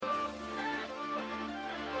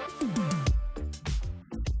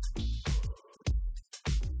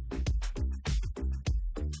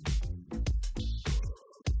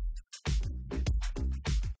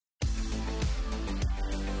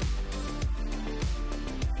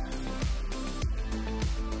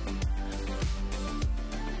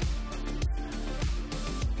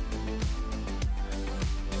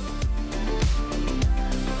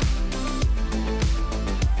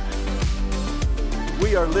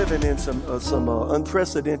are living in some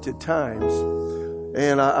unprecedented times.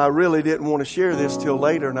 And I really didn't want to share this till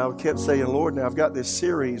later, and I kept saying, Lord, now I've got this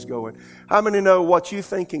series going. How many know what you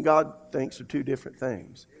think and God thinks are two different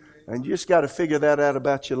things? And you just got to figure that out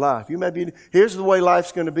about your life. Here's the way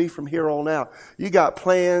life's going to be from here on out. You got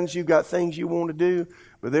plans, you got things you want to do,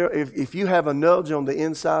 but if you have a nudge on the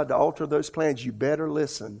inside to alter those plans, you better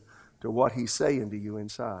listen to what He's saying to you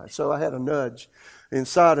inside. So I had a nudge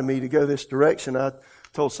inside of me to go this direction. I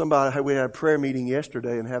told somebody we had a prayer meeting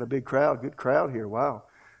yesterday and had a big crowd, good crowd here. Wow.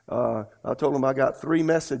 I told them I got 3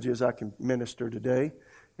 messages I can minister today,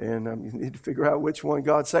 and you need to figure out which one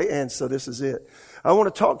God say. And so this is it. I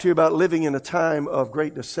want to talk to you about living in a time of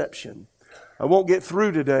great deception. I won't get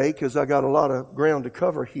through today because I got a lot of ground to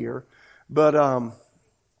cover here. But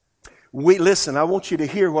listen, I want you to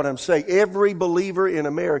hear what I'm saying. Every believer in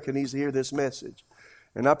America needs to hear this message.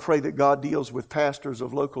 And I pray that God deals with pastors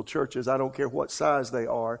of local churches, I don't care what size they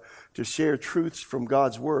are, to share truths from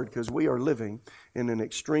God's Word, because we are living in an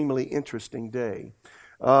extremely interesting day.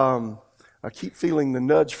 I keep feeling the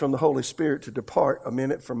nudge from the Holy Spirit to depart a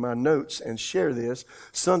minute from my notes and share this.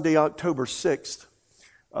 Sunday, October 6th,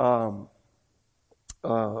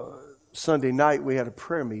 Sunday night, we had a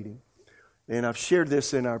prayer meeting. And I've shared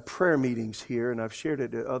this in our prayer meetings here, and I've shared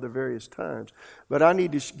it at other various times. But I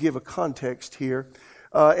need to give a context here.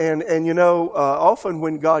 Often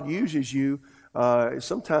when God uses you,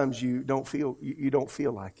 sometimes you don't feel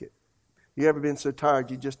like it. You ever been so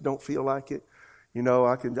tired you just don't feel like it? You know,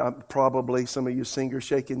 I'm probably, some of you singers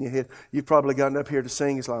shaking your head, you've probably gotten up here to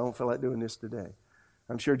sing. It's like, I don't feel like doing this today.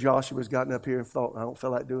 I'm sure Joshua's gotten up here and thought, I don't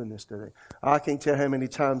feel like doing this today. I can't tell how many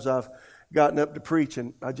times I've gotten up to preach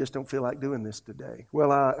and I just don't feel like doing this today.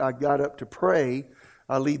 Well, I got up to pray.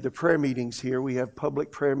 I lead the prayer meetings here. We have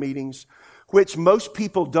public prayer meetings, which most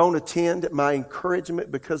people don't attend. My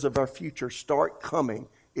encouragement because of our future, start coming.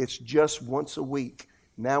 It's just once a week.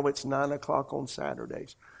 Now it's 9 o'clock on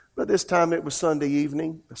Saturdays. But this time it was Sunday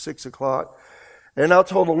evening, 6 o'clock. And I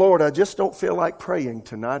told the Lord, I just don't feel like praying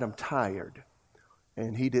tonight. I'm tired.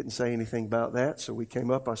 And He didn't say anything about that. So we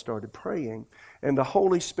came up, I started praying. And the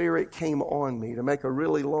Holy Spirit came on me. To make a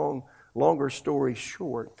really longer story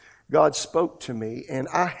short, God spoke to me, and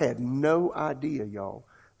I had no idea, y'all.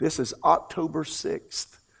 This is October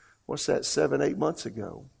 6th. What's that, 7-8 months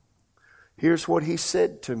ago? Here's what He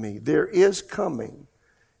said to me. There is coming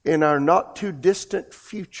in our not too distant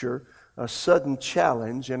future a sudden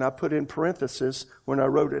challenge, and I put in parenthesis when I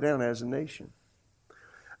wrote it down, as a nation.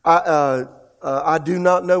 I do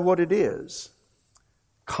not know what it is,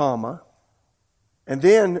 comma. And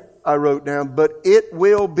then I wrote down, but it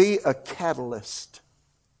will be a catalyst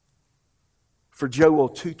for Joel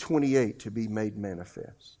 2:28 to be made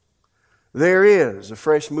manifest. There is a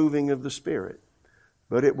fresh moving of the Spirit,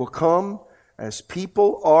 but it will come as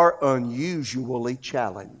people are unusually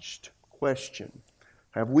challenged. Question: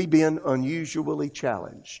 have we been unusually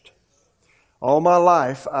challenged? All my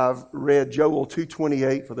life, I've read Joel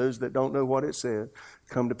 2:28. For those that don't know what it said,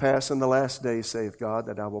 come to pass in the last days, saith God,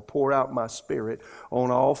 that I will pour out my Spirit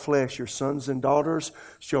on all flesh. Your sons and daughters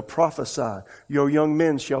shall prophesy. Your young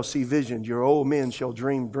men shall see visions. Your old men shall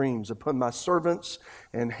dream dreams. Upon my servants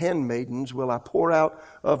and handmaidens will I pour out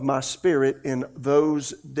of my Spirit in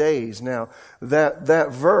those days. Now,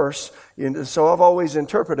 that verse, so I've always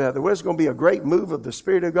interpreted that there's going to be a great move of the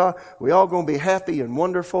Spirit of God. We're all going to be happy and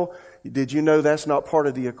wonderful. Did you know that's not part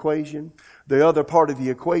of the equation? The other part of the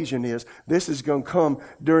equation is this is going to come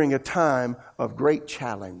during a time of great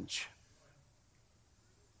challenge.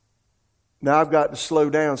 Now I've got to slow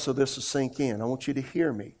down so this will sink in. I want you to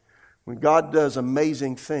hear me. When God does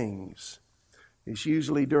amazing things, it's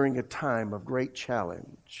usually during a time of great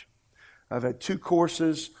challenge. I've had 2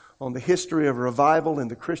 courses on the history of revival in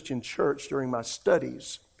the Christian church during my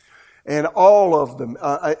studies. And all of them,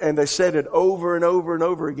 and they said it over and over and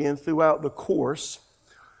over again throughout the course,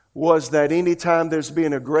 was that anytime there's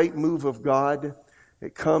been a great move of God,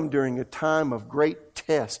 it come during a time of great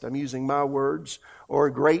test. I'm using my words, or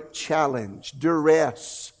a great challenge,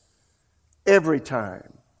 duress, every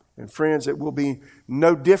time. And friends, it will be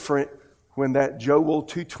no different when that Joel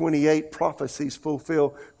 2:28 prophecy is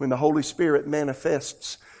fulfilled, when the Holy Spirit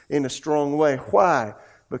manifests in a strong way. Why?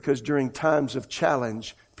 Because during times of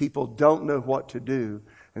challenge, people don't know what to do.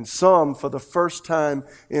 And some, for the first time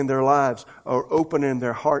in their lives, are opening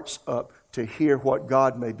their hearts up to hear what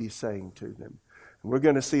God may be saying to them. And we're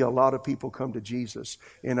going to see a lot of people come to Jesus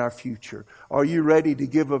in our future. Are you ready to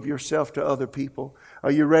give of yourself to other people?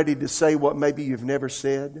 Are you ready to say what maybe you've never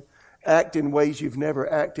said? Act in ways you've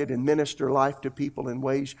never acted, and minister life to people in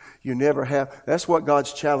ways you never have. That's what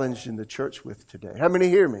God's challenged in the church with today. How many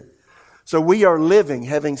hear me? So we are living,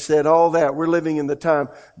 having said all that, we're living in the time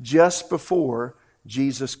just before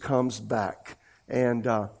Jesus comes back. And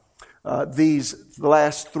these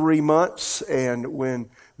last 3 months, and when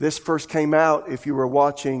this first came out, if you were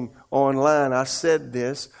watching online, I said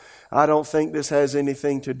this. I don't think this has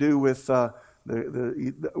anything to do with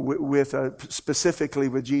specifically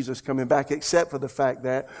with Jesus coming back, except for the fact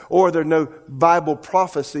that, or there are no Bible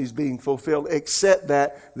prophecies being fulfilled, except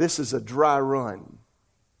that this is a dry run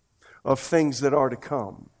of things that are to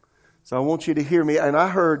come. So I want you to hear me. And I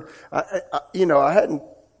heard,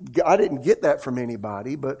 I didn't get that from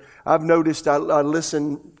anybody, but I've noticed I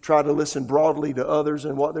try to listen broadly to others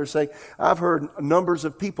and what they're saying. I've heard numbers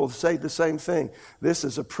of people say the same thing. This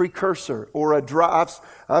is a precursor or a dry.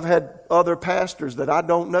 I've had other pastors that I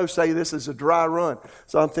don't know say this is a dry run.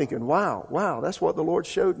 So I'm thinking, wow, that's what the Lord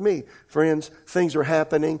showed me. Friends, things are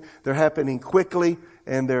happening. They're happening quickly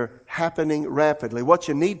and they're happening rapidly. What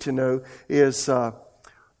you need to know is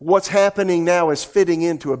what's happening now is fitting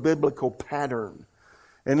into a biblical pattern.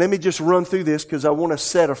 And let me just run through this because I want to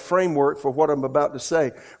set a framework for what I'm about to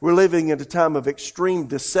say. We're living at a time of extreme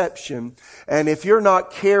deception. And if you're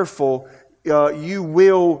not careful, you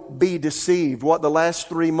will be deceived. What the last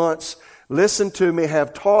 3 months, listen to me,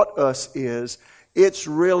 have taught us is it's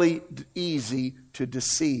really easy to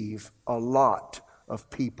deceive a lot of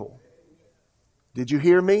people. Did you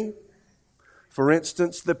hear me? For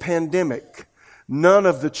instance, the pandemic. None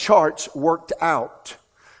of the charts worked out.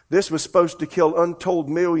 This was supposed to kill untold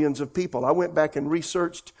millions of people. I went back and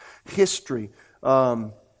researched history.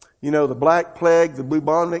 The Black Plague, the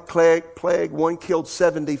bubonic plague, one killed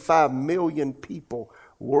 75 million people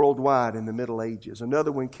worldwide in the Middle Ages.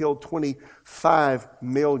 Another one killed 25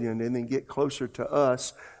 million, and then get closer to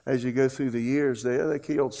us as you go through the years. They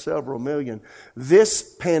killed several million.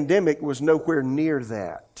 This pandemic was nowhere near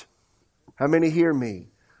that. How many hear me?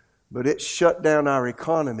 But it shut down our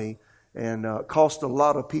economy and cost a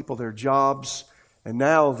lot of people their jobs. And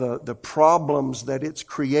now the problems that it's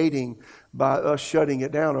creating by us shutting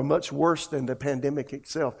it down are much worse than the pandemic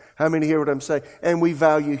itself. How many hear what I'm saying? And we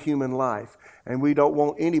value human life. And we don't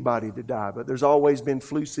want anybody to die. But there's always been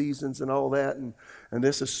flu seasons and all that. And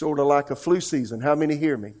this is sort of like a flu season. How many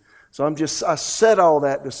hear me? So I said all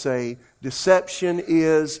that to say deception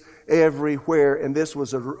is everywhere, and this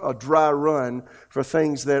was a dry run for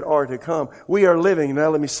things that are to come. We are living,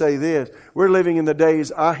 now let me say this, we're living in the days,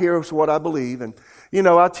 here's what I believe, and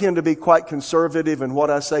I tend to be quite conservative in what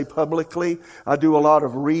I say publicly. I do a lot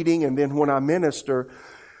of reading, and then when I minister,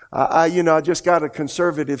 I just got a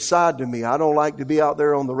conservative side to me. I don't like to be out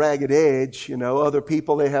there on the ragged edge. Other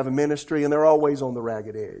people, they have a ministry, and they're always on the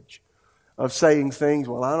ragged edge of saying things,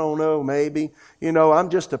 well, I don't know, maybe. I'm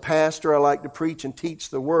just a pastor. I like to preach and teach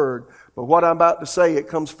the Word. But what I'm about to say, it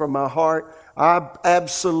comes from my heart. I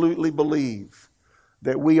absolutely believe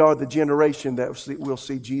that we are the generation that will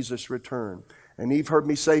see Jesus return. And you've heard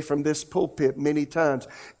me say from this pulpit many times,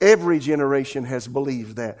 every generation has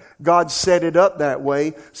believed that. God set it up that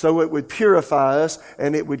way so it would purify us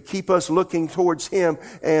and it would keep us looking towards Him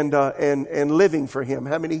and living for Him.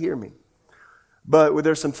 How many hear me? But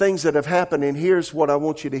there's some things that have happened, and here's what I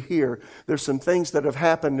want you to hear. There's some things that have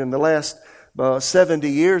happened in the last 70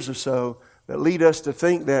 years or so that lead us to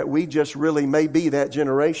think that we just really may be that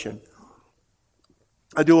generation.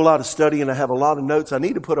 I do a lot of study and I have a lot of notes. I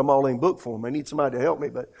need to put them all in book form. I need somebody to help me.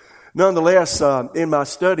 But nonetheless, in my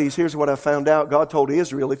studies, here's what I found out. God told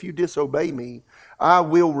Israel, if you disobey me, I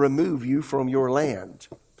will remove you from your land,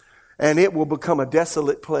 and it will become a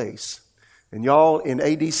desolate place. And y'all, in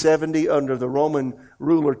AD 70, under the Roman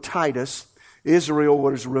ruler Titus, Israel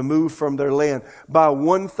was removed from their land. By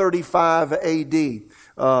 135 AD,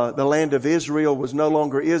 the land of Israel was no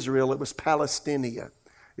longer Israel, it was Palestinia.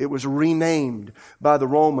 It was renamed by the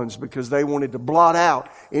Romans because they wanted to blot out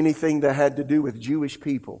anything that had to do with Jewish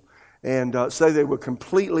people. And so they would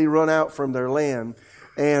completely run out from their land.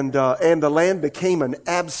 And the land became an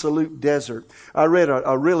absolute desert. I read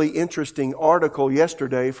a really interesting article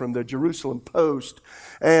yesterday from the Jerusalem Post,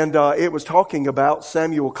 and it was talking about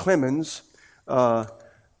Samuel Clemens,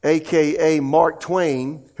 a.k.a. Mark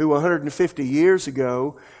Twain, who 150 years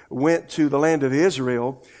ago went to the land of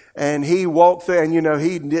Israel, and he walked there, and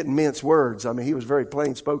he didn't mince words. I mean, he was a very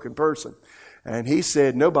plain-spoken person. And he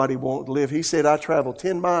said, nobody won't live. He said, I traveled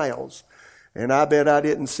 10 miles. And I bet I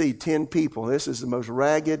didn't see 10 people. This is the most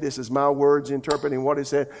ragged, this is my words interpreting what he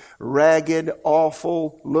said, ragged,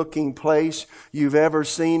 awful looking place you've ever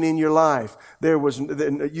seen in your life.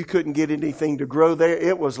 You couldn't get anything to grow there.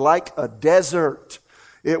 It was like a desert.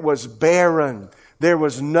 It was barren. There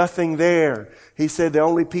was nothing there. He said, the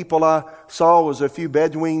only people I saw was a few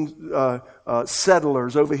Bedouin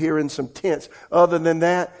settlers over here in some tents. Other than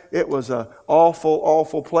that, it was an awful,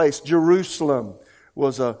 awful place. Jerusalem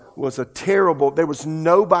was a terrible, there was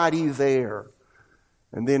nobody there.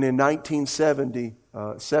 And then in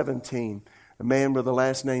 1917, a man with the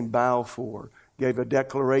last name Balfour gave a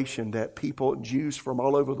declaration that people, Jews from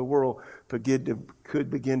all over the world, could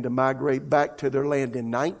begin to migrate back to their land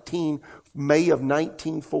in May of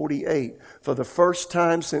 1948. For the first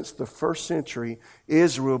time since the first century,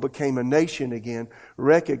 Israel became a nation again,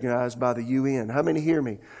 recognized by the UN. How many hear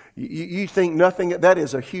me? You think nothing, that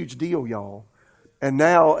is a huge deal, y'all. And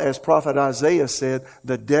now, as prophet Isaiah said,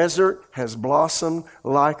 the desert has blossomed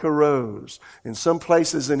like a rose. In some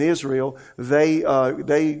places in Israel, they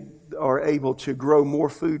are able to grow more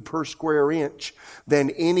food per square inch than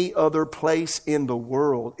any other place in the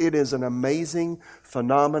world. It is an amazing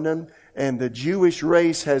phenomenon, and the Jewish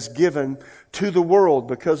race has given to the world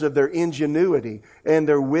because of their ingenuity and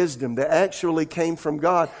their wisdom that actually came from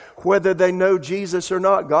God. Whether they know Jesus or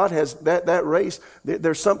not, God has that race,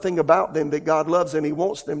 there's something about them that God loves, and He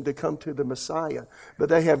wants them to come to the Messiah. But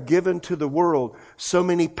they have given to the world so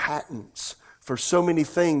many patents for so many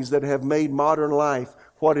things that have made modern life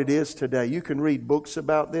what it is today. You can read books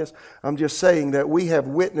about this. I'm just saying that we have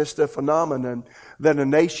witnessed a phenomenon that a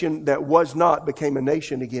nation that was not became a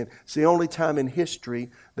nation again. It's the only time in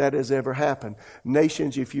history that has ever happened.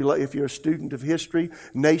 Nations, if you're a student of history,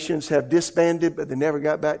 nations have disbanded, but they never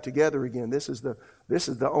got back together again. This is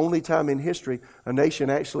the only time in history a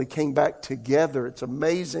nation actually came back together. It's an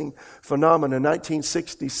amazing phenomenon.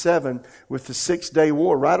 1967, with the Six-Day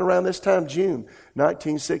War, right around this time, June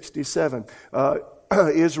 1967,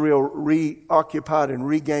 Israel reoccupied and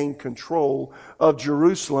regained control of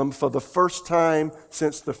Jerusalem for the first time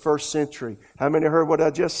since the first century. How many heard what I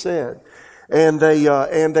just said? And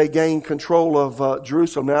they gained control of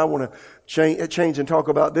Jerusalem. Now I want to change and talk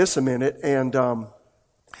about this a minute. And then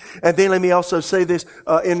let me also say this.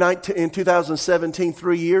 In 2017,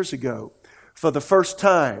 3 years ago, for the first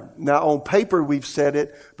time, now on paper we've said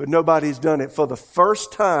it, but nobody's done it. For the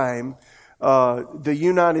first time, the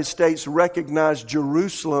United States recognized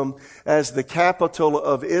Jerusalem as the capital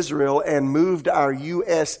of Israel and moved our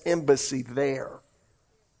U.S. embassy there.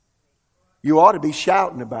 You ought to be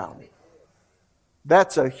shouting about it.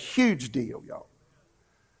 That's a huge deal, y'all.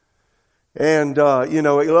 And,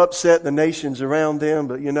 it upset the nations around them,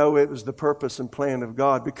 but, it was the purpose and plan of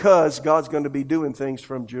God, because God's going to be doing things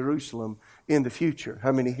from Jerusalem in the future.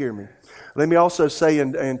 How many hear me? Let me also say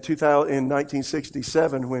in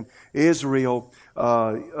 1967, when Israel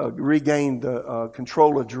regained the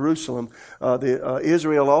control of Jerusalem,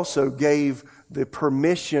 Israel also gave the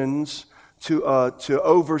permissions to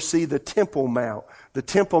oversee the Temple Mount. The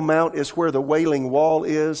Temple Mount is where the Wailing Wall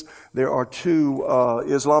is. There are two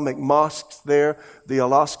Islamic mosques there, the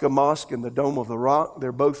Al-Aqsa Mosque and the Dome of the Rock.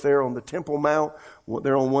 They're both there on the Temple Mount.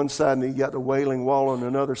 They're on one side, and you got the Wailing Wall on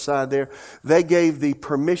another side there. They gave the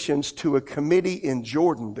permissions to a committee in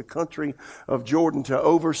Jordan, the country of Jordan, to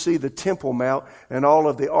oversee the Temple Mount and all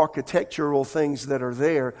of the architectural things that are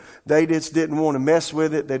there. They just didn't want to mess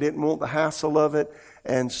with it. They didn't want the hassle of it.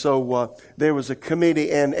 And so there was a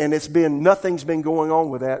committee, and nothing's been going on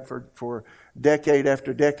with that for decade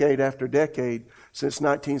after decade after decade since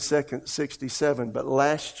 1967. But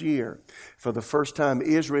last year, for the first time,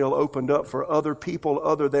 Israel opened up for other people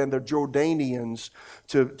other than the Jordanians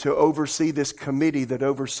to oversee this committee that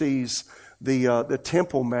oversees the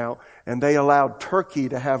Temple Mount, and they allowed Turkey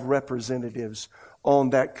to have representatives on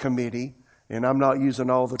that committee. And I'm not using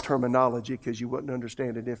all the terminology because you wouldn't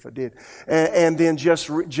understand it if I did. And then just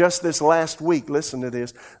this last week, listen to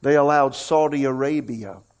this, they allowed Saudi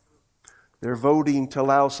Arabia. They're voting to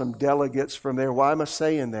allow some delegates from there. Why am I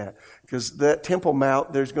saying that? Because that Temple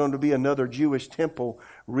Mount, there's going to be another Jewish temple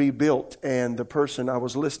rebuilt. And the person I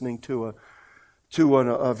was listening to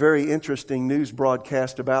a very interesting news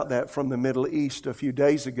broadcast about that from the Middle East a few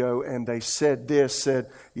days ago, and they said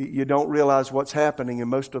you don't realize what's happening, and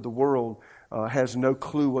most of the world has no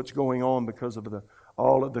clue what's going on because of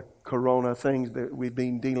all of the corona things that we've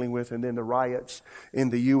been dealing with, and then the riots in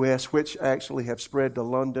the U.S., which actually have spread to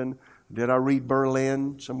London. Did I read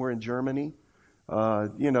Berlin, somewhere in Germany?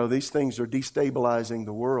 These things are destabilizing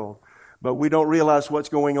the world. But we don't realize what's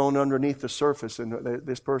going on underneath the surface. And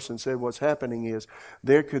this person said what's happening is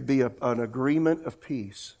there could be an agreement of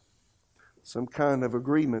peace, some kind of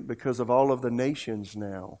agreement, because of all of the nations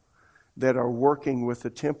now that are working with the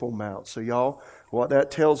Temple Mount. So y'all, what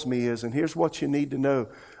that tells me is, and here's what you need to know.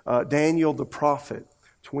 Daniel the prophet,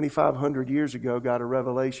 2,500 years ago, got a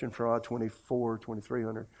revelation for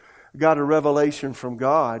 2,300. got a revelation from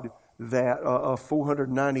God that of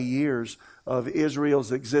 490 years of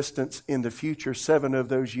Israel's existence in the future, 7 of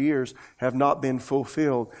those years have not been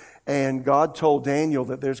fulfilled. And God told Daniel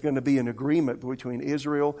that there's going to be an agreement between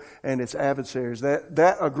Israel and its adversaries.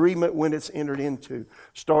 That agreement, when it's entered into,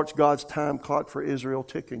 starts God's time clock for Israel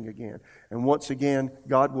ticking again. And once again,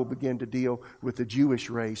 God will begin to deal with the Jewish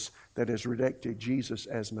race that has rejected Jesus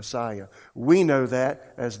as Messiah. We know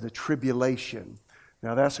that as the tribulation.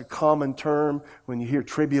 Now, that's a common term. When you hear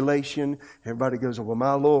tribulation, everybody goes, well,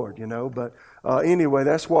 my Lord, But anyway,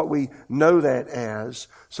 that's what we know that as.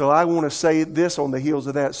 So I want to say this on the heels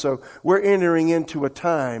of that. So we're entering into a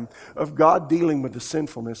time of God dealing with the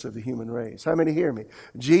sinfulness of the human race. How many hear me?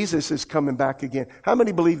 Jesus is coming back again. How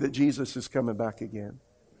many believe that Jesus is coming back again?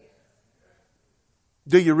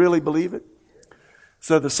 Do you really believe it?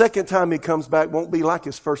 So the second time He comes back won't be like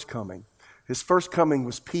His first coming. His first coming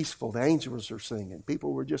was peaceful. The angels were singing.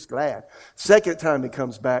 People were just glad. Second time He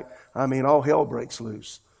comes back, all hell breaks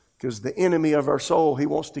loose. Because the enemy of our soul, he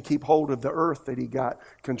wants to keep hold of the earth that he got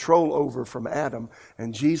control over from Adam.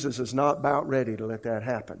 And Jesus is not about ready to let that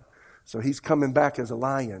happen. So He's coming back as a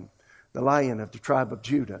lion, the lion of the tribe of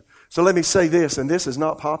Judah. So let me say this, and this is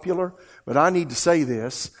not popular, but I need to say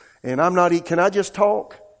this. And can I just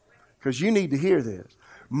talk? Because you need to hear this.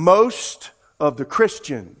 Most of the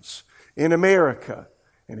Christians in America,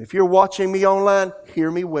 and if you're watching me online,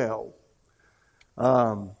 hear me well.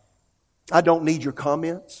 I don't need your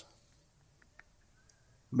comments.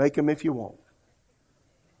 Make them if you want.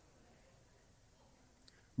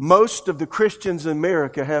 Most of the Christians in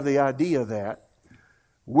America have the idea that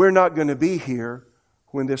we're not going to be here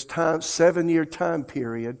when this 7-year time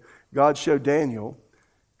period God showed Daniel,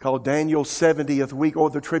 called Daniel's 70th week or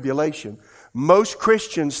the tribulation. Most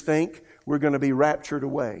Christians think we're going to be raptured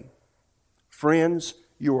away. Friends,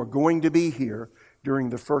 you are going to be here during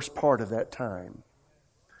the first part of that time.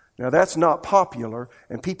 Now, that's not popular,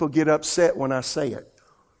 and people get upset when I say it.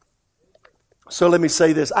 So let me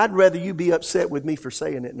say this. I'd rather you be upset with me for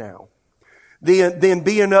saying it now than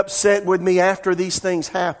being upset with me after these things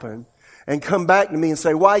happen and come back to me and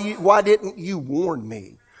say, why didn't you warn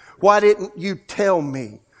me? Why didn't you tell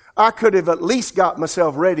me? I could have at least got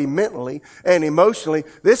myself ready mentally and emotionally.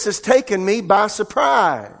 This has taken me by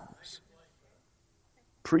surprise.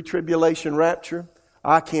 Pre-tribulation rapture,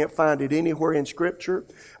 I can't find it anywhere in Scripture.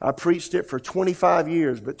 I preached it for 25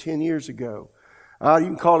 years, but 10 years ago. You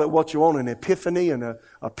can call it what you want, an epiphany, and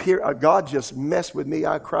God just messed with me.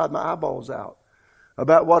 I cried my eyeballs out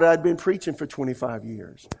about what I'd been preaching for 25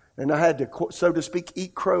 years. And I had to, so to speak,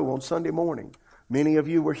 eat crow on Sunday morning. Many of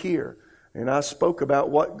you were here, and I spoke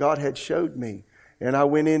about what God had showed me. And I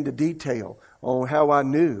went into detail on how I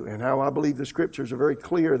knew and how I believe the Scriptures are very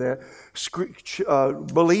clear that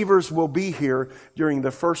believers will be here during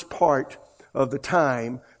the first part of the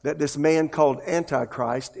time that this man called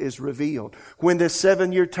Antichrist is revealed. When this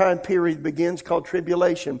 7-year time period begins called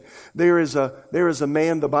tribulation, there is a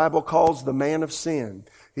man the Bible calls the man of sin.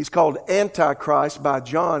 He's called Antichrist by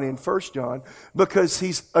John in 1 John because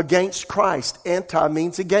he's against Christ. Anti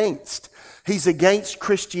means against. He's against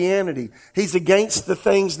Christianity. He's against the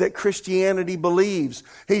things that Christianity believes.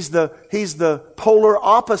 He's the polar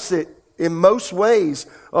opposite in most ways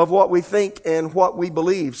of what we think and what we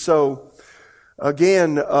believe. So,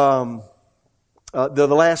 again, the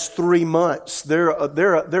last 3 months, they're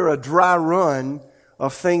a dry run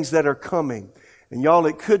of things that are coming. And y'all,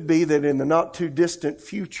 it could be that in the not too distant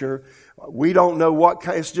future, we don't know what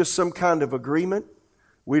kind, it's just some kind of agreement.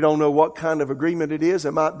 We don't know what kind of agreement it is.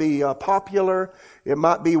 It might be popular, it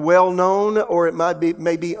might be well known, or it might be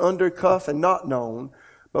maybe undercuff and not known.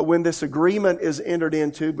 But when this agreement is entered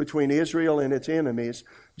into between Israel and its enemies,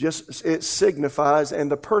 it signifies, and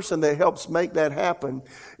the person that helps make that happen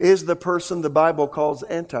is the person the Bible calls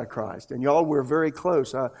Antichrist. And y'all, we're very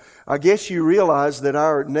close. I guess you realize that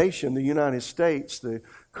our nation, the United States, the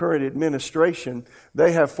current administration,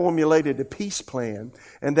 they have formulated a peace plan.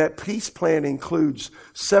 And that peace plan includes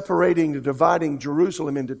separating and dividing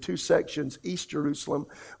Jerusalem into 2 sections, East Jerusalem,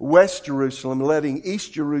 West Jerusalem, letting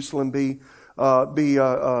East Jerusalem be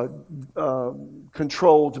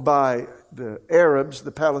controlled by the Arabs,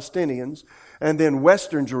 the Palestinians, and then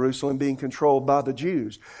Western Jerusalem being controlled by the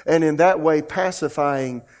Jews. And in that way,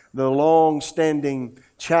 pacifying the long-standing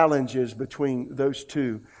challenges between those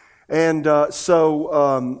two. And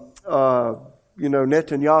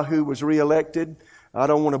Netanyahu was reelected. I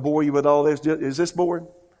don't want to bore you with all this. Is this boring?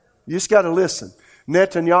 You just got to listen.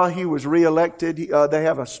 Netanyahu was reelected. They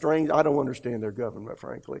have a strange, I don't understand their government,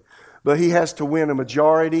 frankly. But he has to win a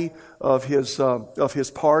majority of his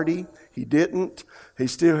party He didn't.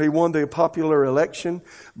 He won the popular election,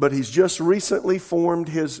 but he's just recently formed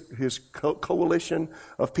his coalition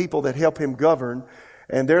of people that help him govern.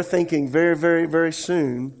 And they're thinking very, very, very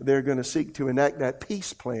soon they're going to seek to enact that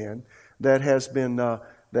peace plan that has been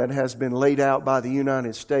laid out by the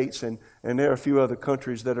United States, and there are a few other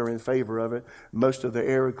countries that are in favor of it. Most of the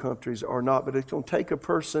Arab countries are not, but it's going to take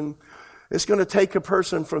a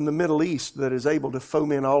person from the Middle East that is able to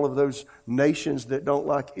foment all of those nations that don't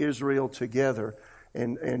like Israel together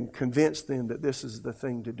and convince them that this is the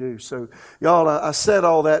thing to do. So, y'all, I said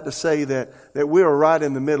all that to say that we are right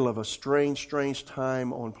in the middle of a strange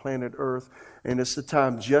time on planet Earth. And it's the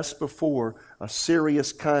time just before a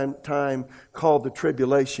serious time called the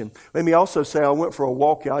tribulation. Let me also say I went for a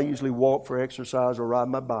walk. I usually walk for exercise or ride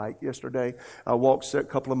my bike. Yesterday I walked a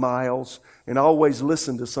couple of miles, and I always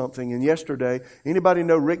listen to something. And yesterday, anybody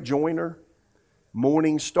know Rick Joyner?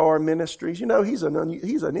 Morning Star Ministries. You know, he's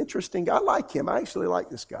an interesting guy. I like him. I actually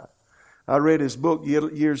like this guy. I read his book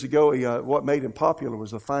years ago. What made him popular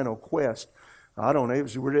was The Final Quest. I don't know. It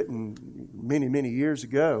was written many, many years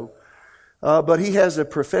ago. But he has a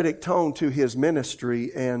prophetic tone to his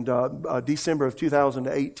ministry, and December of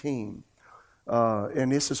 2018.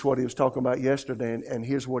 And this is what he was talking about yesterday, and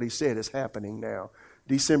here's what he said is happening now.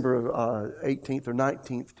 December of 18th or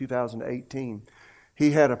 19th, 2018.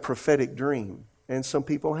 He had a prophetic dream, and some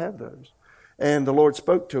people have those. And the Lord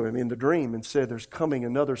spoke to him in the dream and said there's coming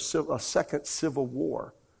a second civil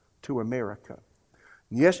war to America.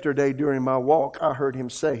 And yesterday during my walk, I heard him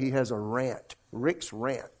say he has a rant, Rick's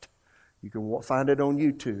rant. You can find it on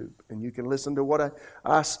YouTube, and you can listen to what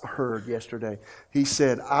I heard yesterday. He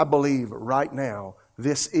said, I believe right now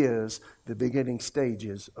this is the beginning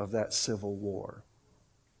stages of that civil war.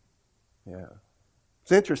 Yeah.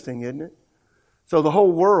 It's interesting, isn't it? So the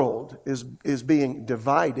whole world is being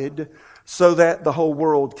divided so that the whole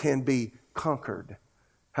world can be conquered.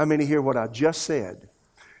 How many hear what I just said?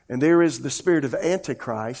 And there is the spirit of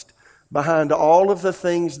Antichrist behind all of the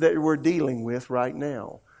things that we're dealing with right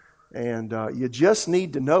now. And you just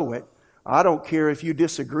need to know it. I don't care if you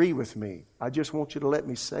disagree with me. I just want you to let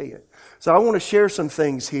me say it. So I want to share some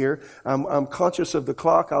things here. I'm conscious of the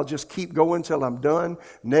clock. I'll just keep going till I'm done.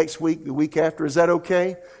 Next week, the week after. Is that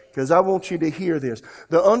okay? Because I want you to hear this.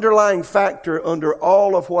 The underlying factor under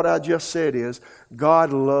all of what I just said is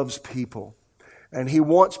God loves people. And He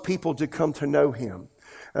wants people to come to know Him.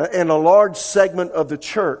 And a large segment of the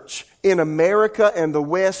church in America and the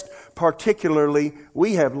West particularly,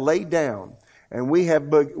 we have laid down and we have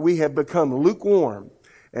become lukewarm,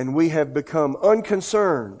 and we have become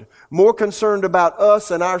unconcerned, more concerned about us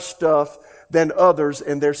and our stuff than others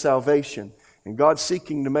and their salvation. And God's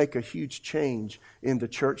seeking to make a huge change in the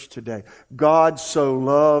church today. God so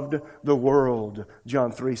loved the world,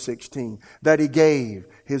 John 3:16, that He gave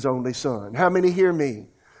His only Son. How many hear me?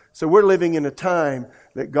 So we're living in a time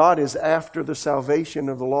that God is after the salvation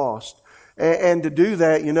of the lost. And to do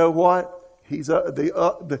that, you know what? He's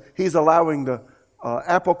allowing the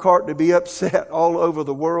apple cart to be upset all over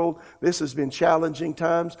the world. This has been challenging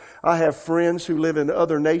times. I have friends who live in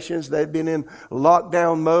other nations. They've been in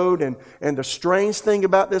lockdown mode. And the strange thing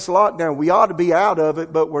about this lockdown, we ought to be out of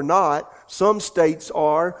it, but we're not. Some states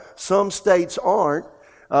are. Some states aren't.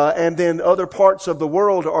 And then other parts of the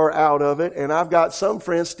world are out of it. And I've got some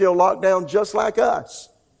friends still locked down just like us.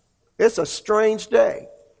 It's a strange day.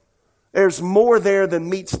 There's more there than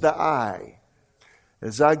meets the eye.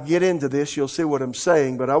 As I get into this, you'll see what I'm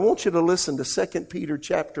saying. But I want you to listen to 2 Peter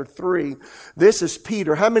chapter 3. This is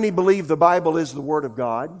Peter. How many believe the Bible is the Word of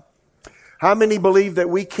God? How many believe that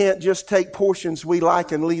we can't just take portions we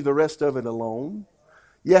like and leave the rest of it alone?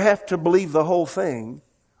 You have to believe the whole thing,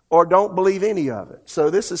 or don't believe any of it. So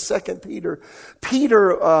this is 2 Peter.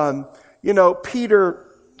 Peter,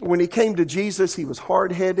 when he came to Jesus, he was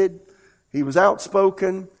hard-headed. He was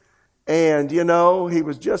outspoken. And, he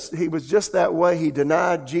was just that way. He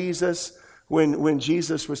denied Jesus when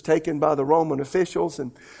Jesus was taken by the Roman officials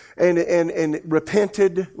and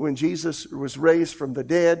repented when Jesus was raised from the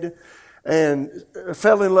dead, and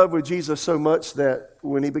fell in love with Jesus so much that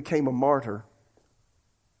when he became a martyr,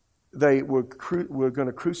 they were going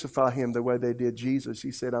to crucify him the way they did Jesus.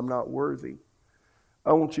 He said, I'm not worthy.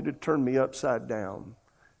 I want you to turn me upside down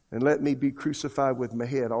and let me be crucified with my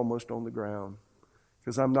head almost on the ground,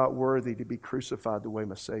 because I'm not worthy to be crucified the way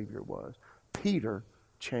my Savior was. Peter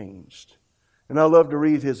changed. And I love to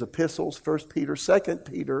read his epistles, 1 Peter, 2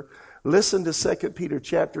 Peter. Listen to 2 Peter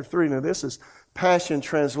chapter 3. Now this is Passion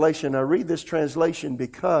Translation. I read this translation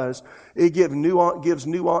because it gives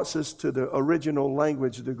nuances to the original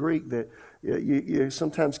language, the Greek, that you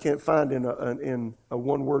sometimes can't find in a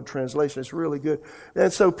one-word translation. It's really good.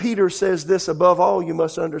 And so Peter says this: above all, you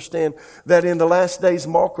must understand that in the last days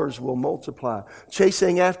mockers will multiply,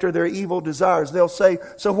 chasing after their evil desires. They'll say,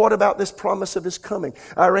 so what about this promise of His coming?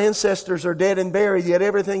 Our ancestors are dead and buried, yet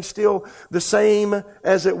everything's still the same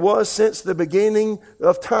as it was since the beginning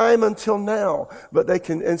of time until now. But they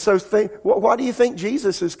can, and so think, why do you think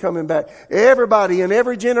Jesus is coming back? Everybody in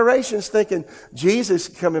every generation is thinking Jesus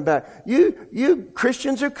is coming back. You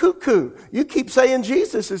Christians are cuckoo. You keep saying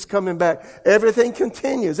Jesus is coming back. Everything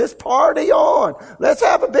continues. Let's party on. Let's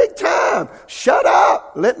have a big time. Shut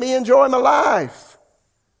up. Let me enjoy my life.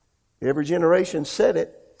 Every generation said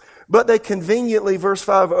it. But they conveniently, verse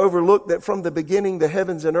 5, overlooked that from the beginning the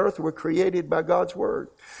heavens and earth were created by God's word.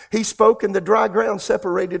 He spoke and the dry ground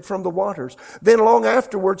separated from the waters. Then long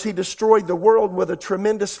afterwards He destroyed the world with a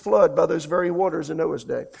tremendous flood by those very waters in Noah's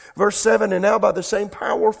day. Verse 7, and now by the same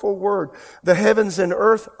powerful word, the heavens and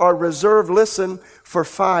earth are reserved, listen, for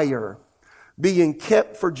fire, being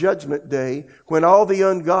kept for judgment day when all the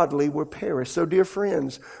ungodly will perish. So dear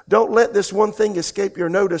friends, don't let this one thing escape your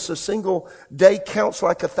notice. A single day counts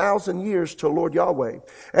like 1,000 years to Lord Yahweh,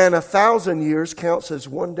 and 1,000 years counts as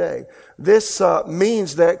one day. This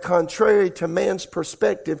means that contrary to man's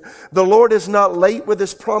perspective, the Lord is not late with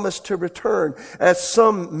His promise to return, as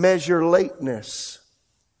some measure lateness.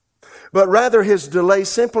 But rather His delay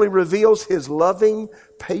simply reveals His loving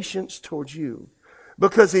patience towards you,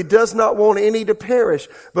 because He does not want any to perish,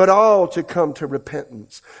 but all to come to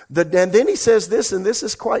repentance. And then He says this, and this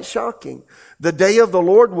is quite shocking. The day of the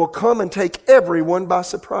Lord will come and take everyone by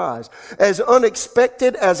surprise. As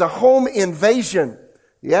unexpected as a home invasion,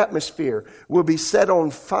 the atmosphere will be set on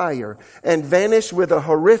fire and vanish with a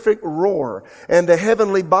horrific roar, and the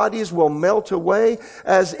heavenly bodies will melt away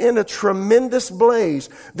as in a tremendous blaze.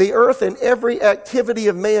 The earth and every activity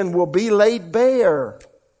of man will be laid bare.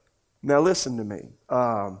 Now listen to me.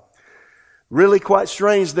 Really quite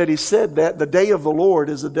strange that He said that. The day of the Lord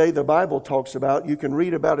is the day the Bible talks about. You can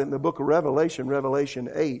read about it in the book of Revelation, Revelation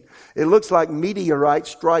 8. It looks like meteorites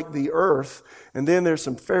strike the earth, and then there's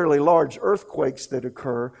some fairly large earthquakes that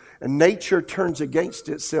occur, and nature turns against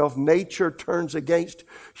itself. Nature turns against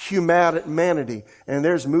humanity, and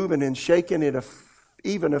there's moving and shaking. It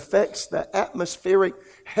even affects the atmospheric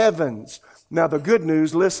heavens. Now the good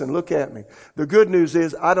news, listen, look at me. The good news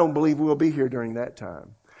is I don't believe we'll be here during that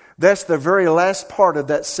time. That's the very last part of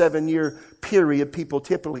that 7-year period people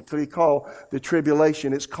typically call the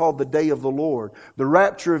tribulation. It's called the day of the Lord. The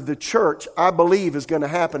rapture of the church, I believe, is going to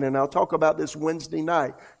happen. And I'll talk about this Wednesday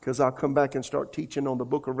night, because I'll come back and start teaching on the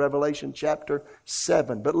book of Revelation chapter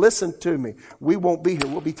 7. But listen to me. We won't be here.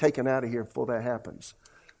 We'll be taken out of here before that happens.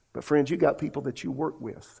 But friends, you got people that you work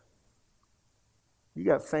with. You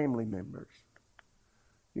got family members.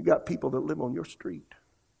 You got people that live on your street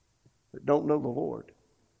that don't know the Lord.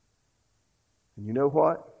 And you know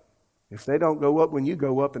what? If they don't go up when you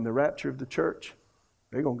go up in the rapture of the church,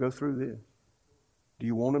 they're going to go through this. Do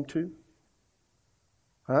you want them to?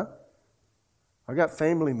 Huh? I got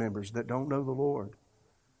family members that don't know the Lord.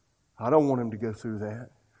 I don't want them to go through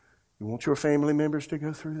that. You want your family members to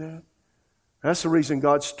go through that? That's the reason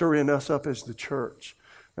God's stirring us up as the church.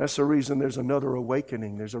 That's the reason there's another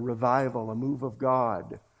awakening. There's a revival, a move of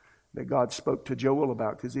God that God spoke to Joel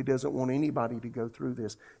about, because He doesn't want anybody to go through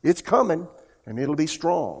this. It's coming, and it'll be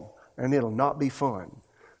strong, and it'll not be fun.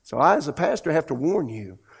 So I, as a pastor, have to warn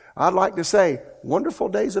you. I'd like to say, wonderful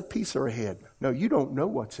days of peace are ahead. No, you don't know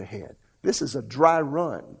what's ahead. This is a dry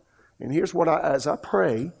run. And here's what as I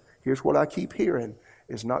pray, here's what I keep hearing.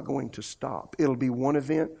 It's not going to stop. It'll be one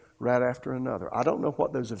event right after another. I don't know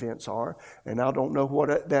what those events are, and I don't know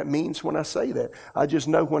what that means when I say that. I just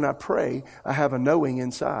know when I pray, I have a knowing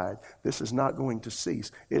inside. This is not going to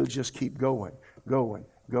cease. It'll just keep going. And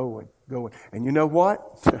you know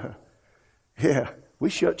what? Yeah,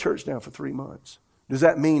 we shut church down for 3 months. Does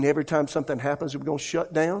that mean every time something happens, we're going to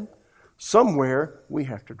shut down? Somewhere we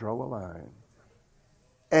have to draw a line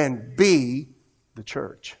and be the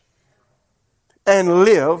church and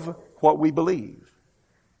live what we believe,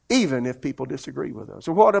 even if people disagree with us.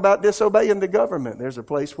 So what about disobeying the government? There's a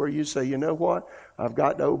place where you say, you know what? I've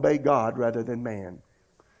got to obey God rather than man.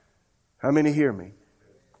 How many hear me?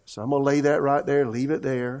 So I'm going to lay that right there, leave it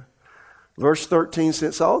there. Verse 13,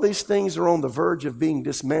 since all these things are on the verge of being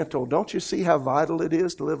dismantled, don't you see how vital it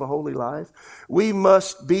is to live a holy life? We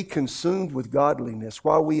must be consumed with godliness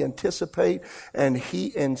while we anticipate and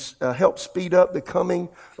help speed up the coming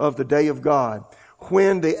of the day of God,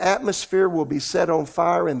 when the atmosphere will be set on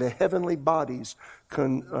fire and the heavenly bodies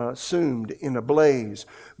consumed in a blaze.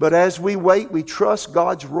 But as we wait, we trust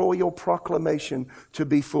God's royal proclamation to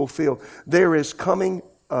be fulfilled. There is coming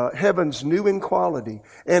heavens new in quality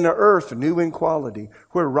and an earth new in quality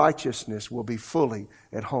where righteousness will be fully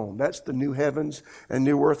at home. That's the new heavens and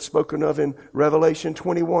new earth spoken of in Revelation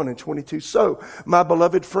 21 and 22. So, my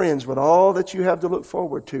beloved friends, with all that you have to look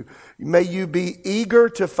forward to, may you be eager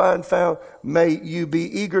to may you be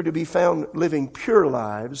eager to be found living pure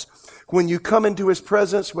lives when you come into His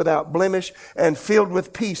presence without blemish and filled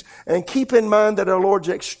with peace. And keep in mind that our Lord's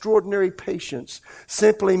extraordinary patience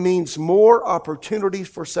simply means more opportunities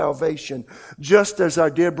for salvation, just as our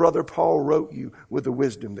dear brother Paul wrote you with the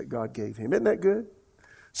wisdom that God gave him. Isn't that good?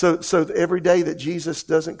 So every day that Jesus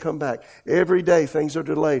doesn't come back, every day things are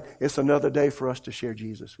delayed, it's another day for us to share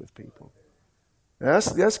Jesus with people.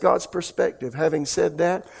 That's God's perspective. Having said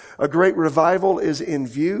that, a great revival is in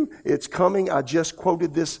view. It's coming. I just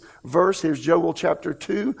quoted this verse. Here's Joel chapter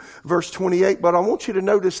 2, verse 28. But I want you to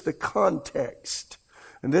notice the context.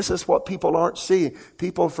 And this is what people aren't seeing.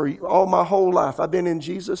 People, for all my whole life, I've been in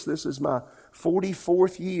Jesus. This is my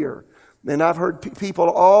 44th year. And I've heard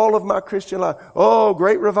people all of my Christian life, oh,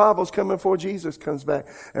 great revival's coming before Jesus comes back.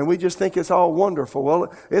 And we just think it's all wonderful.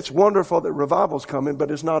 Well, it's wonderful that revival's coming,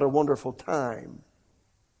 but it's not a wonderful time.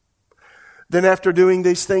 Then after doing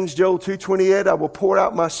these things, Joel 2:28, I will pour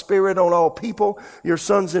out my spirit on all people. Your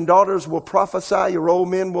sons and daughters will prophesy. Your old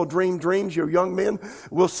men will dream dreams. Your young men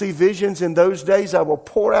will see visions. In those days, I will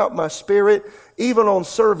pour out my spirit even on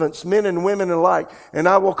servants, men and women alike. And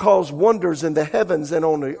I will cause wonders in the heavens and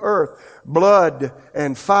on the earth, blood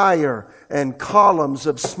and fire and columns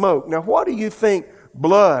of smoke. Now, what do you think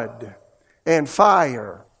blood and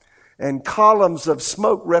fire and columns of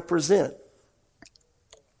smoke represent?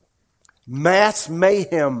 Mass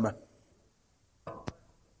mayhem.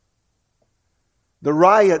 The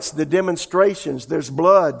riots, the demonstrations, there's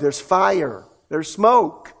blood, there's fire, there's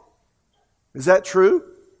smoke. Is that true?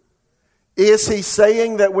 Is he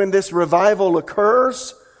saying that when this revival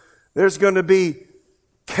occurs, there's going to be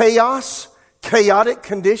chaos, chaotic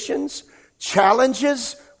conditions,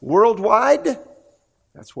 challenges worldwide?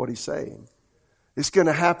 That's what he's saying. It's going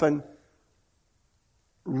to happen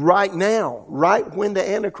right now, right when the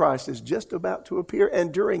Antichrist is just about to appear.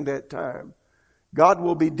 And during that time, God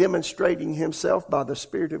will be demonstrating Himself by the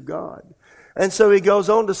Spirit of God. And so he goes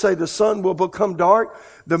on to say the sun will become dark,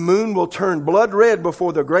 the moon will turn blood red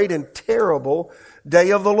before the great and terrible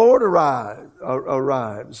day of the Lord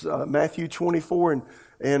arrives. Matthew 24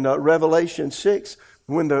 and Revelation 6,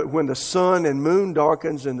 when the sun and moon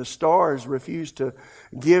darkens and the stars refuse to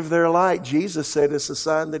give their light, Jesus said it's a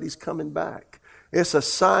sign that He's coming back. It's a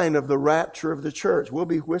sign of the rapture of the church. We'll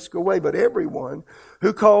be whisked away, but everyone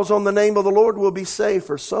who calls on the name of the Lord will be saved.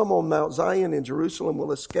 For some on Mount Zion in Jerusalem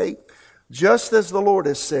will escape, just as the Lord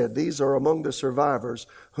has said. These are among the survivors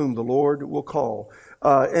whom the Lord will call.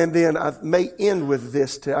 And then I may end with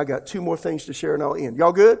this. I got two more things to share and I'll end.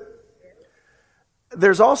 Y'all good?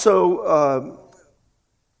 There's also,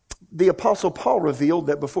 the Apostle Paul revealed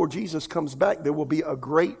that before Jesus comes back, there will be a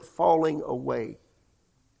great falling away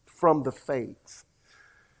from the faith.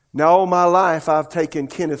 Now, all my life, I've taken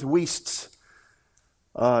Kenneth Wuest's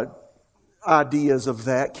ideas of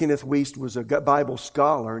that. Kenneth Wuest was a Bible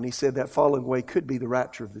scholar, and he said that falling away could be the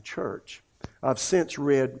rapture of the church. I've since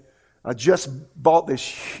read, I just bought this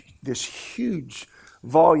huge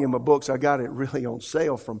volume of books. I got it really on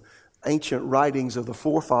sale from ancient writings of the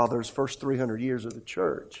forefathers, first 300 years of the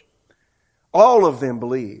church. All of them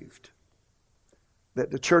believed that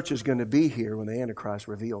the church is going to be here when the Antichrist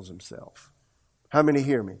reveals himself. How many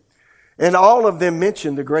hear me? And all of them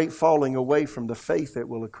mention the great falling away from the faith that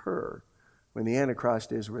will occur when the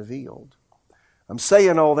Antichrist is revealed. I'm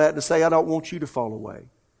saying all that to say I don't want you to fall away.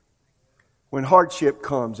 When hardship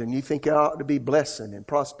comes and you think it ought to be blessing and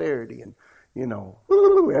prosperity and,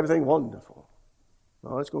 everything wonderful.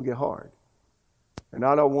 Well, it's going to get hard. And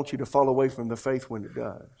I don't want you to fall away from the faith when it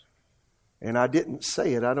does. And I didn't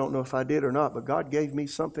say it. I don't know if I did or not, but God gave me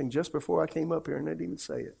something just before I came up here, and I didn't even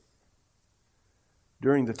say it.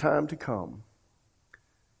 During the time to come,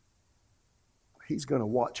 He's going to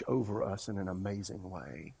watch over us in an amazing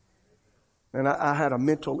way. And I had a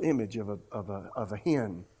mental image of a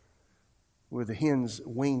hen with the hen's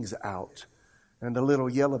wings out and the little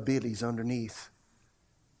yellow bitties underneath.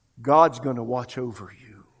 God's going to watch over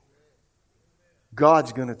you.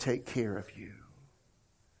 God's going to take care of you.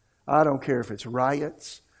 I don't care if it's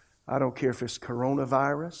riots. I don't care if it's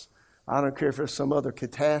coronavirus. I don't care if it's some other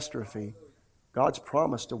catastrophe. God's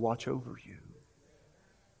promised to watch over you.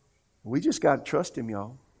 We just got to trust Him,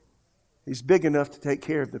 y'all. He's big enough to take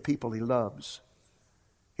care of the people He loves.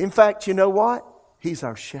 In fact, you know what? He's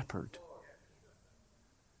our shepherd.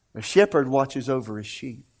 A shepherd watches over his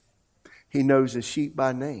sheep. He knows his sheep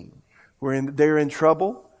by name. They're in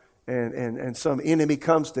trouble and some enemy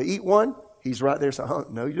comes to eat one, He's right there saying,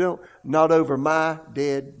 no, you don't. Not over my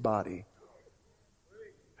dead body.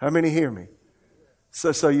 How many hear me?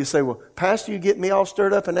 So you say, well, Pastor, you get me all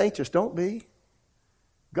stirred up and anxious. Don't be.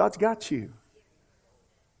 God's got you.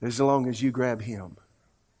 As long as you grab Him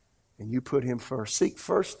and you put Him first. Seek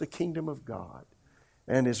first the kingdom of God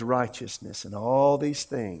and His righteousness, and all these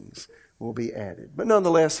things will be added. But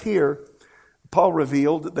nonetheless, here, Paul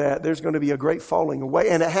revealed that there's going to be a great falling away,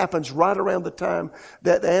 and it happens right around the time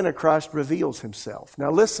that the Antichrist reveals himself. Now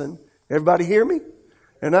listen, everybody hear me?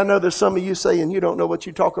 And I know there's some of you saying you don't know what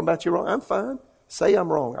you're talking about, you're wrong. I'm fine. Say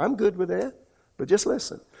I'm wrong. I'm good with that. But just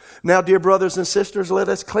listen. Now, dear brothers and sisters, let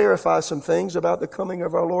us clarify some things about the coming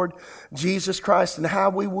of our Lord Jesus Christ and how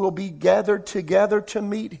we will be gathered together to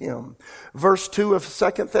meet Him. Verse 2 of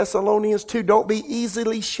 2 Thessalonians 2, don't be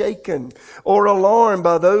easily shaken or alarmed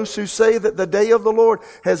by those who say that the day of the Lord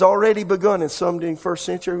has already begun. And some in the first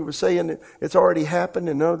century were saying that it's already happened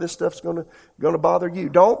and none of this stuff's going to bother you.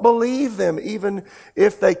 Don't believe them, even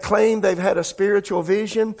if they claim they've had a spiritual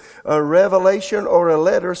vision, a revelation, or a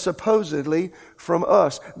letter supposedly from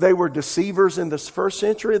us. They were deceivers in the first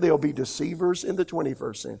century. They'll be deceivers in the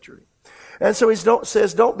 21st century. And so he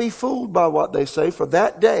says, don't be fooled by what they say, for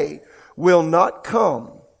that day will not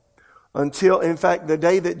come until, in fact, the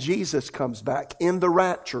day that Jesus comes back in the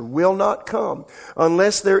rapture will not come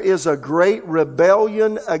unless there is a great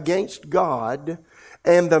rebellion against God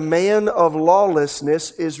and the man of lawlessness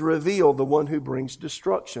is revealed, the one who brings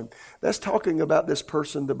destruction. That's talking about this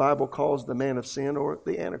person the Bible calls the man of sin or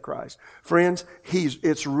the Antichrist. Friends,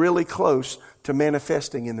 it's really close to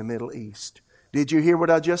manifesting in the Middle East. Did you hear what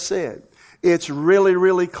I just said? It's really,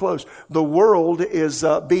 really close. The world is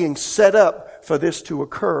being set up for this to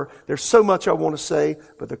occur. There's so much I want to say,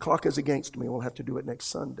 but the clock is against me. We'll have to do it next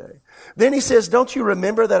Sunday. Then he says, don't you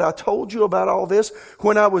remember that I told you about all this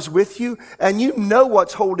when I was with you? And you know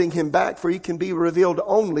what's holding him back, for he can be revealed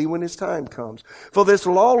only when his time comes. For this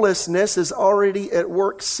lawlessness is already at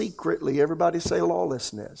work secretly. Everybody say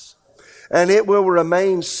lawlessness. And it will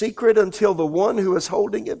remain secret until the one who is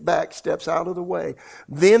holding it back steps out of the way.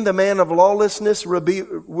 Then the man of lawlessness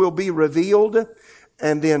will be revealed,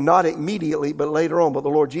 and then not immediately, but later on. But the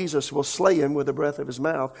Lord Jesus will slay him with the breath of His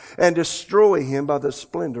mouth and destroy him by the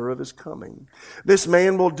splendor of His coming. This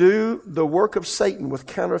man will do the work of Satan with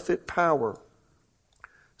counterfeit power,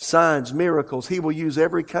 signs, miracles. He will use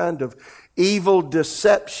every kind of evil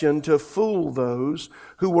deception to fool those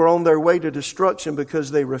who were on their way to destruction because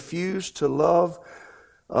they refused to love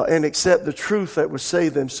and accept the truth that would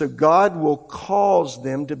save them. So God will cause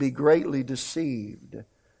them to be greatly deceived,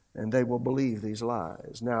 and they will believe these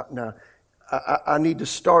lies. Now, I need to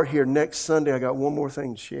start here. Next Sunday, I got one more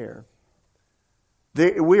thing to share.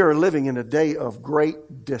 We are living in a day of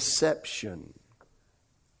great deception.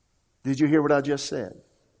 Did you hear what I just said?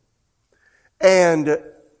 And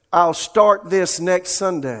I'll start this next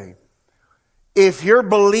Sunday. If you're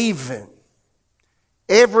believing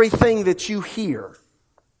everything that you hear,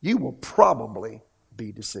 you will probably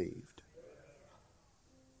be deceived.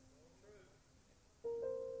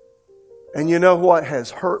 And you know what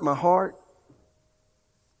has hurt my heart?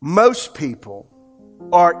 Most people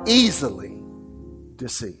are easily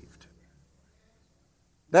deceived.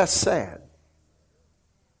 That's sad.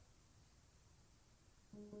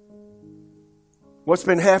 What's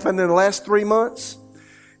been happening in the last 3 months?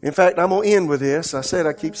 In fact, I'm going to end with this.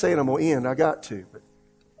 I keep saying I'm going to end. I got to. But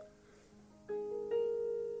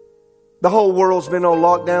the whole world's been on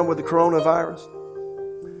lockdown with the coronavirus.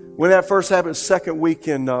 When that first happened, second week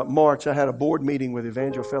in March, I had a board meeting with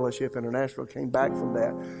Evangel Fellowship International. Came back from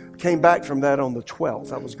that on the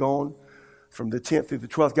 12th. I was gone from the 10th through the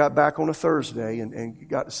 12th. Got back on a Thursday and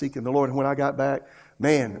got to seeking the Lord. And when I got back,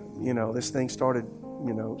 man, this thing started,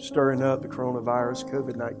 stirring up, the coronavirus,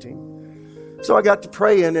 COVID-19. So I got to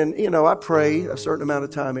praying, and, I pray a certain amount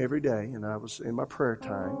of time every day, and I was in my prayer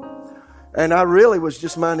time. And I really was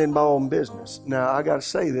just minding my own business. Now, I got to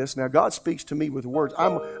say this. Now, God speaks to me with words.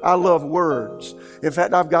 I love words. In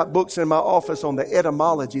fact, I've got books in my office on the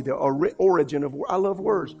etymology, the origin of words. I love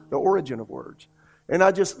words, the origin of words. And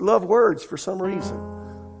I just love words for some reason.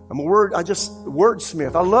 I'm a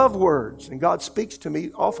wordsmith. I love words. And God speaks to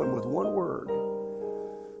me often with one word.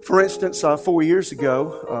 For instance, 4 years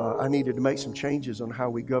ago, I needed to make some changes on how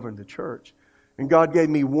we govern the church. And God gave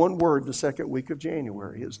me one word the second week of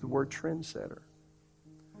January. It's the word trendsetter.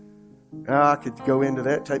 Now, I could go into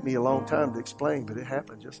that. It'd take me a long time to explain, but it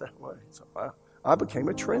happened just that way. So I became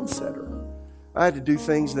a trendsetter. I had to do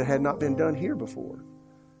things that had not been done here before.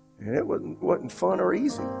 And it wasn't fun or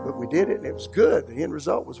easy, but we did it, and it was good. The end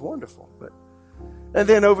result was wonderful. And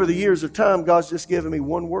then over the years of time, God's just given me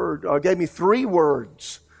one word, or gave me 3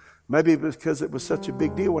 words. Maybe because it was such a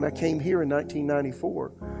big deal when I came here in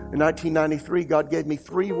 1994. In 1993, God gave me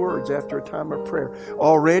 3 words after a time of prayer.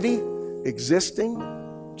 Already existing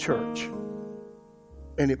church.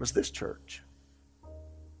 And it was this church.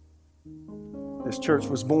 This church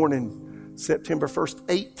was born in September 1st,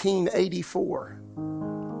 1884.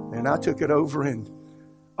 And I took it over in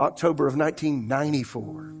October of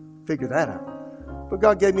 1994. Figure that out. But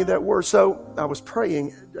God gave me that word. So I was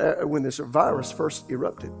praying when this virus first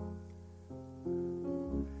erupted.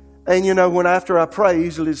 And, when after I pray, I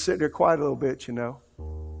usually just sit there quiet a little bit, And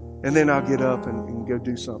then I'll get up and go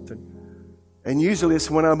do something. And usually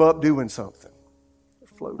it's when I'm up doing something.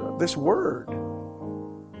 Float up. This word.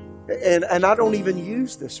 And I don't even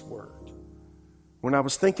use this word. When I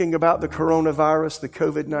was thinking about the coronavirus, the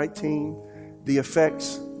COVID-19, the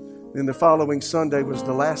effects, then the following Sunday was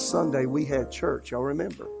the last Sunday we had church. Y'all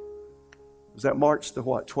remember? Was that March the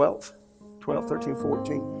what? 12th? 12, 13,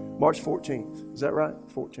 14. March 14th. Is that right?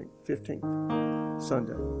 14th, 15th.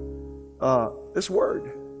 Sunday. This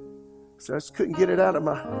word. So I just couldn't get it out of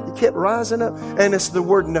it kept rising up. And it's the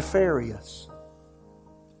word nefarious.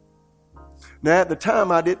 Now, at the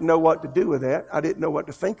time, I didn't know what to do with that. I didn't know what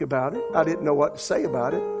to think about it. I didn't know what to say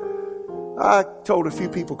about it. I told a few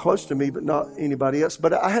people close to me, but not anybody else.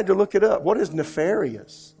 But I had to look it up. What is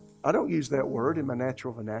nefarious? I don't use that word in my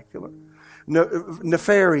natural vernacular.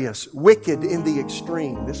 Nefarious, wicked in the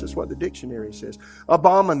extreme. This is what the dictionary says.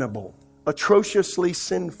 Abominable, atrociously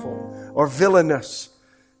sinful, or villainous,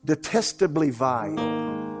 detestably vile.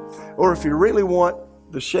 Or if you really want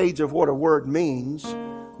the shades of what a word means,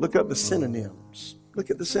 look up the synonyms. Look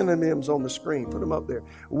at the synonyms on the screen. Put them up there.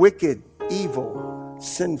 Wicked, evil,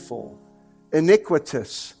 sinful,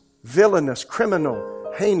 iniquitous, villainous,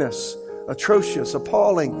 criminal, heinous, atrocious,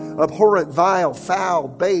 appalling, abhorrent, vile, foul,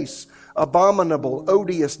 base, abominable,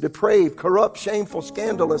 odious, depraved, corrupt, shameful,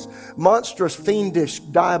 scandalous, monstrous, fiendish,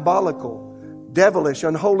 diabolical, devilish,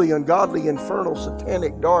 unholy, ungodly, infernal,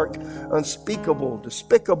 satanic, dark, unspeakable,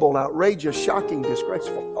 despicable, outrageous, shocking,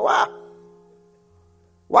 disgraceful. Wow.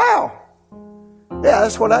 Wow. Yeah,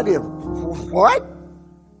 that's what I did. What?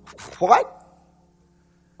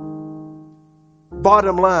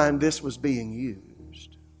 Bottom line, this was being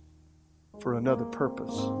used for another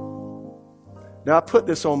purpose. Now, I put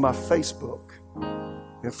this on my Facebook.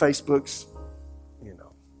 And Facebook's,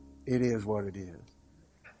 it is what it is.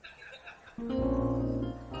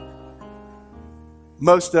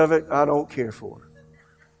 Most of it I don't care for.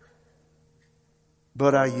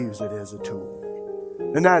 But I use it as a tool.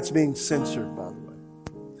 And now it's being censored, by the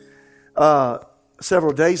way.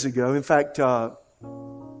 Several days ago, in fact,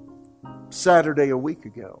 Saturday a week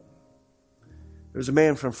ago, there's a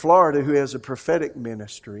man from Florida who has a prophetic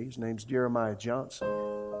ministry. His name's Jeremiah Johnson.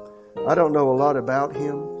 I don't know a lot about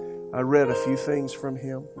him. I read a few things from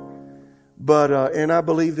him. But, and I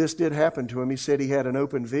believe this did happen to him. He said he had an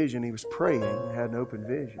open vision. He was praying and had an open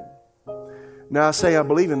vision. Now, I say I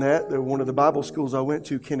believe in that. One of the Bible schools I went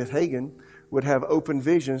to, Kenneth Hagin, would have open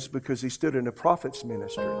visions because he stood in a prophet's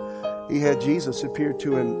ministry. He had Jesus appeared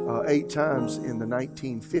to him 8 times in the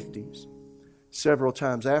 1950s, several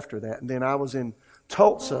times after that. And then I was in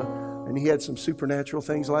Tulsa, and he had some supernatural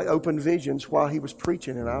things like open visions while he was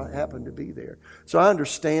preaching, and I happened to be there. So I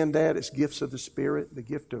understand that. It's gifts of the Spirit. The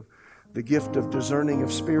gift of discerning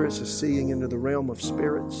of spirits is seeing into the realm of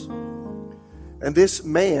spirits. And this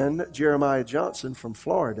man, Jeremiah Johnson from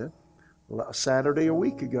Florida, a Saturday a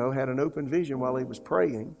week ago, had an open vision while he was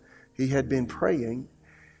praying. He had been praying,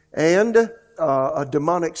 and a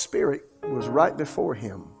demonic spirit was right before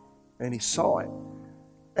him, and he saw it.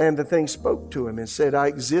 And the thing spoke to him and said, I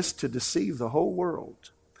exist to deceive the whole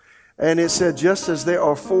world. And it said, just as there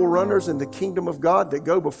are forerunners in the kingdom of God that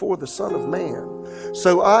go before the Son of Man,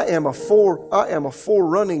 so I am a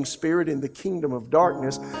forerunning spirit in the kingdom of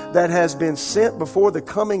darkness that has been sent before the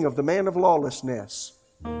coming of the man of lawlessness.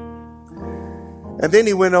 And then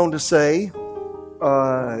he went on to say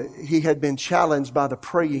he had been challenged by the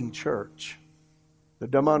praying church. The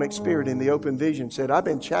demonic spirit in the open vision said, I've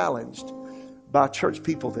been challenged by church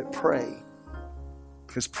people that pray,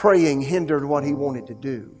 because praying hindered what he wanted to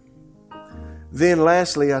do. Then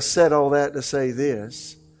lastly, I said all that to say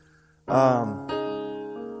this.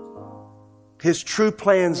 His true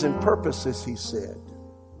plans and purposes, he said.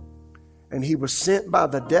 And he was sent by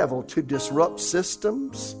the devil to disrupt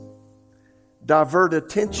systems, divert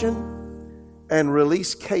attention, and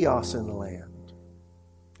release chaos in the land.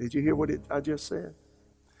 Did you hear what I just said?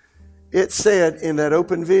 It said in that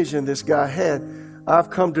open vision this guy had, I've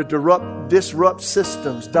come to disrupt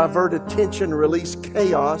systems, divert attention, release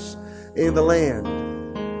chaos in the land.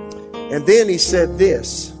 And then he said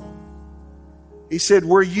this. He said,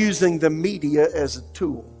 we're using the media as a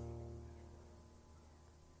tool.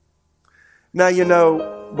 Now, you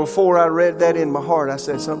know, before I read that in my heart, I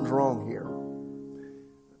said, something's wrong here.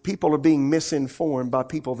 People are being misinformed by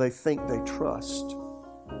people they think they trust.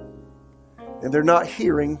 And they're not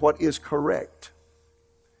hearing what is correct.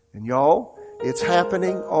 And y'all, it's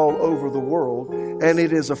happening all over the world. And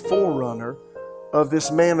it is a forerunner of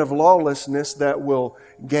this man of lawlessness that will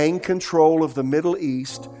gain control of the Middle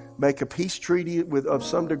East, make a peace treaty of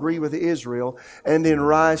some degree with Israel, and then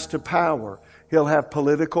rise to power. He'll have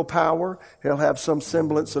political power. He'll have some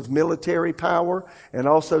semblance of military power and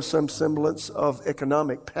also some semblance of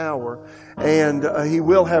economic power. And he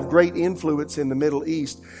will have great influence in the Middle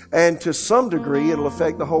East. And to some degree, it'll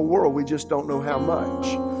affect the whole world. We just don't know how much.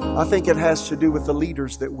 I think it has to do with the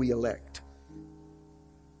leaders that we elect.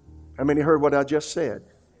 How many heard what I just said?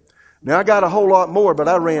 Now, I got a whole lot more, but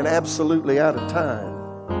I ran absolutely out of time.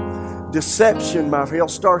 Deception, my friend. I'll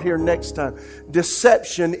start here next time.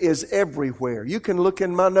 Deception is everywhere. You can look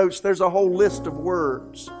in my notes. There's a whole list of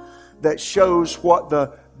words that shows what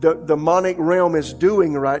the demonic realm is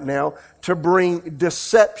doing right now to bring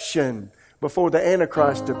deception before the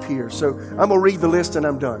Antichrist appears. So I'm going to read the list and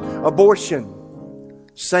I'm done. Abortion,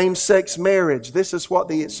 same-sex marriage. This is what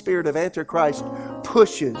the spirit of Antichrist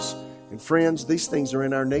pushes. And friends, these things are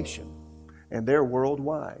in our nation and they're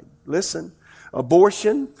worldwide. Listen.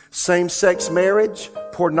 Abortion, same-sex marriage,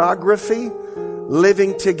 pornography,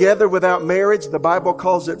 living together without marriage. The Bible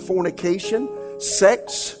calls it fornication.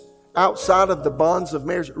 Sex outside of the bonds of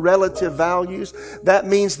marriage. Relative values. That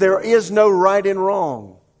means there is no right and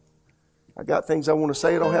wrong. I got things I want to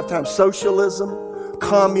say. I don't have time. Socialism,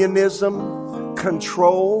 communism,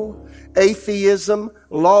 control, atheism,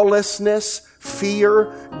 lawlessness,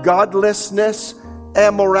 fear, godlessness,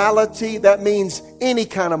 immorality. That means any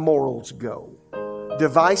kind of morals go.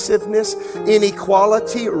 Divisiveness,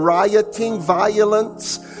 inequality, rioting,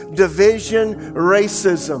 violence, division,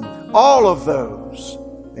 racism. All of those,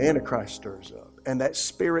 the Antichrist stirs up. And that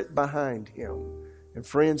spirit behind him. And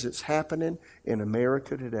friends, it's happening in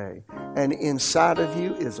America today. And inside of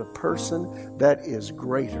you is a person that is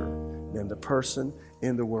greater than the person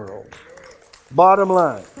in the world. Bottom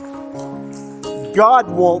line, God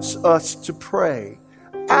wants us to pray.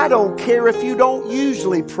 I don't care if you don't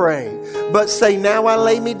usually pray, but say, now I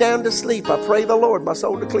lay me down to sleep. I pray the Lord, my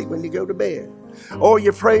soul to sleep when you go to bed. Or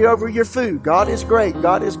you pray over your food. God is great.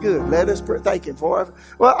 God is good. Let us pray. Thank Him for it.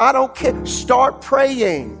 Well, I don't care. Start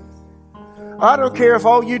praying. I don't care if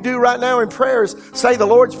all you do right now in prayer is say the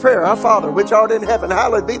Lord's Prayer. Our Father, which art in heaven,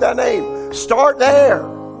 hallowed be thy name. Start there.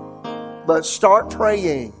 But start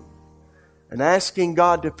praying and asking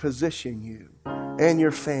God to position you and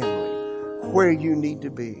your family where you need to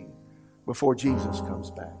be before Jesus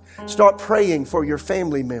comes back. Start praying for your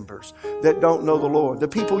family members that don't know the Lord. The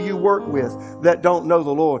people you work with that don't know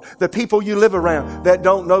the Lord. The people you live around that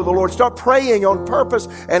don't know the Lord. Start praying on purpose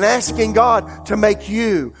and asking God to make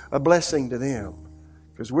you a blessing to them.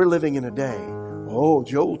 Because we're living in a day,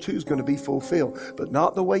 Joel 2 is going to be fulfilled. But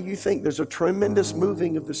not the way you think. There's a tremendous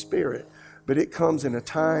moving of the Spirit. But it comes in a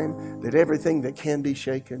time that everything that can be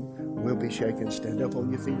shaken will be shaken. Stand up on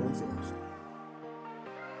your feet and finish.